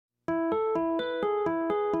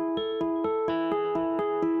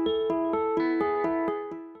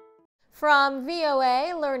From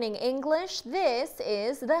VOA Learning English, this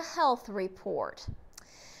is the Health Report.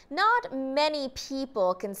 Not many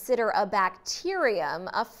people consider a bacterium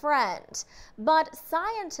a friend, but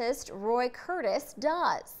scientist Roy Curtis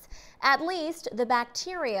does, at least the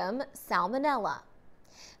bacterium Salmonella.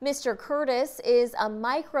 Mr. Curtis is a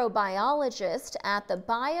microbiologist at the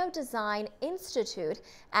Biodesign Institute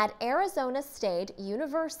at Arizona State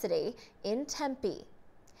University in Tempe.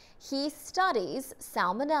 He studies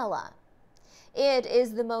Salmonella. It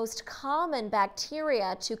is the most common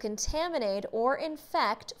bacteria to contaminate or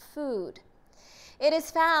infect food. It is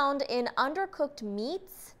found in undercooked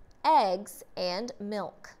meats, eggs, and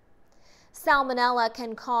milk. Salmonella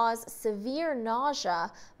can cause severe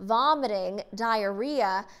nausea, vomiting,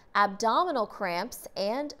 diarrhea, abdominal cramps,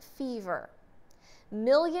 and fever.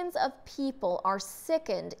 Millions of people are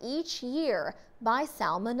sickened each year by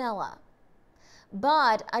Salmonella.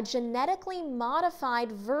 But a genetically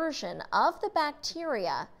modified version of the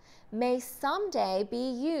bacteria may someday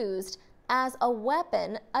be used as a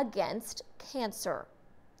weapon against cancer.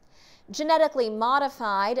 Genetically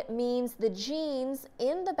modified means the genes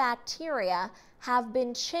in the bacteria have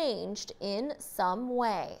been changed in some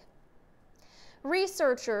way.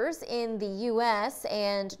 Researchers in the US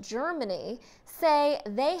and Germany say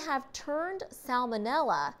they have turned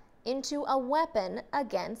Salmonella into a weapon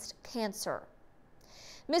against cancer.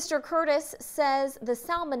 Mr. Curtis says the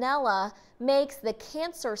Salmonella makes the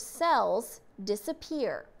cancer cells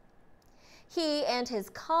disappear. He and his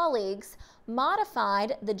colleagues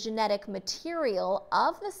modified the genetic material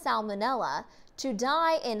of the Salmonella to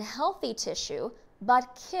die in healthy tissue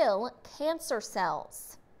but kill cancer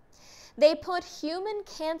cells. They put human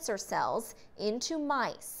cancer cells into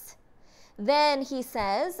mice. Then, he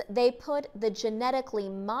says, they put the genetically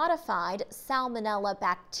modified Salmonella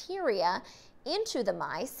bacteria into the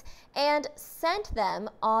mice and sent them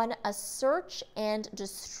on a search and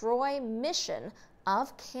destroy mission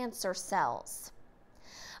of cancer cells.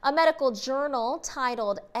 A medical journal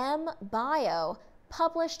titled Bio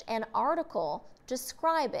published an article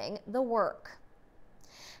describing the work.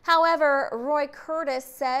 However, Roy Curtis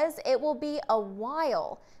says it will be a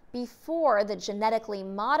while before the genetically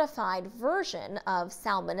modified version of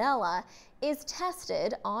Salmonella is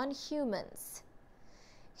tested on humans.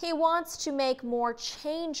 He wants to make more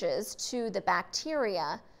changes to the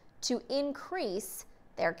bacteria to increase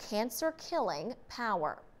their cancer-killing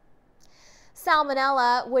power.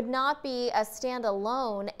 Salmonella would not be a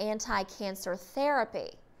standalone anti-cancer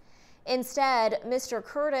therapy. Instead, Mr.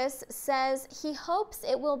 Curtis says he hopes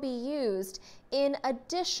it will be used in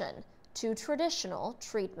addition to traditional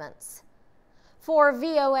treatments. For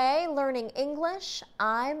VOA Learning English,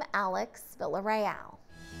 I'm Alex Villarreal.